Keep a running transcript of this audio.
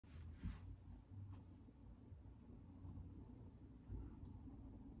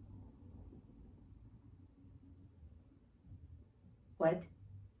What?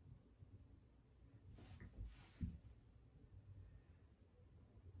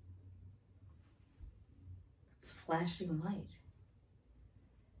 It's a flashing light.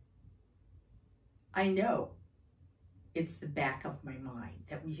 I know it's the back of my mind,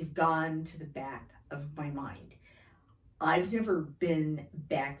 that we have gone to the back of my mind. I've never been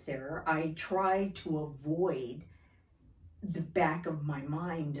back there. I try to avoid the back of my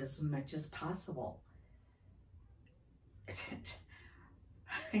mind as much as possible.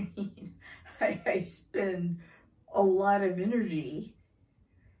 I mean, I spend a lot of energy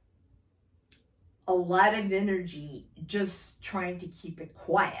just trying to keep it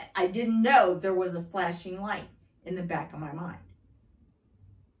quiet. I didn't know there was a flashing light in the back of my mind.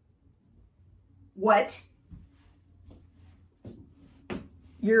 What?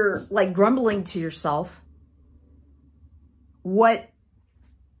 You're like grumbling to yourself. What?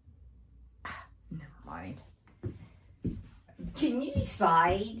 Never mind. Can you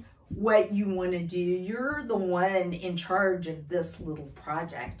decide what you want to do? You're the one in charge of this little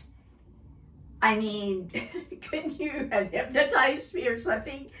project. I mean, couldn't you have hypnotized me or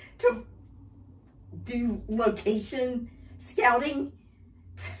something to do location scouting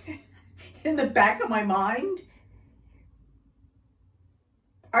in the back of my mind?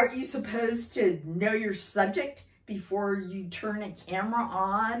 Aren't you supposed to know your subject before you turn a camera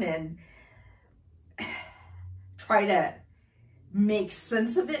on and try to make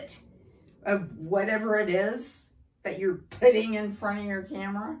sense of it, of whatever it is that you're putting in front of your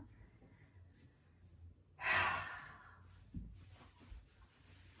camera?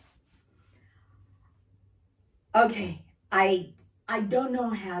 Okay, I don't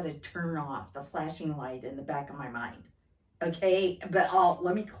know how to turn off the flashing light in the back of my mind. Okay, but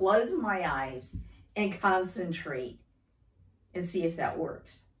let me close my eyes and concentrate and see if that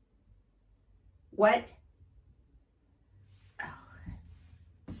works. What? Oh,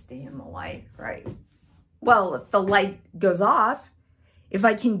 stay in the light, right? Well, if the light goes off, if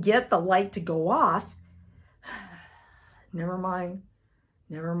I can get the light to go off, never mind,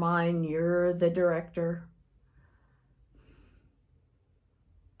 you're the director.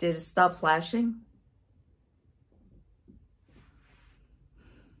 Did it stop flashing?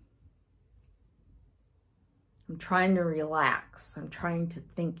 I'm trying to relax. I'm trying to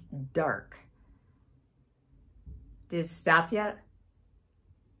think dark. Did it stop yet?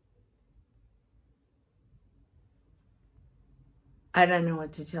 I don't know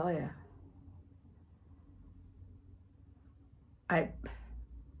what to tell you. I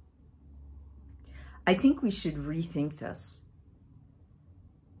think we should rethink this.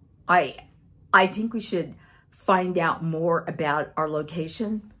 I think we should find out more about our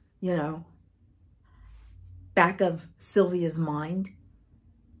location, you know, back of Sylvia's mind.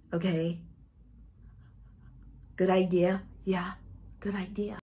 Okay? Good idea? Yeah, good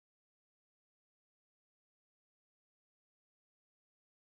idea.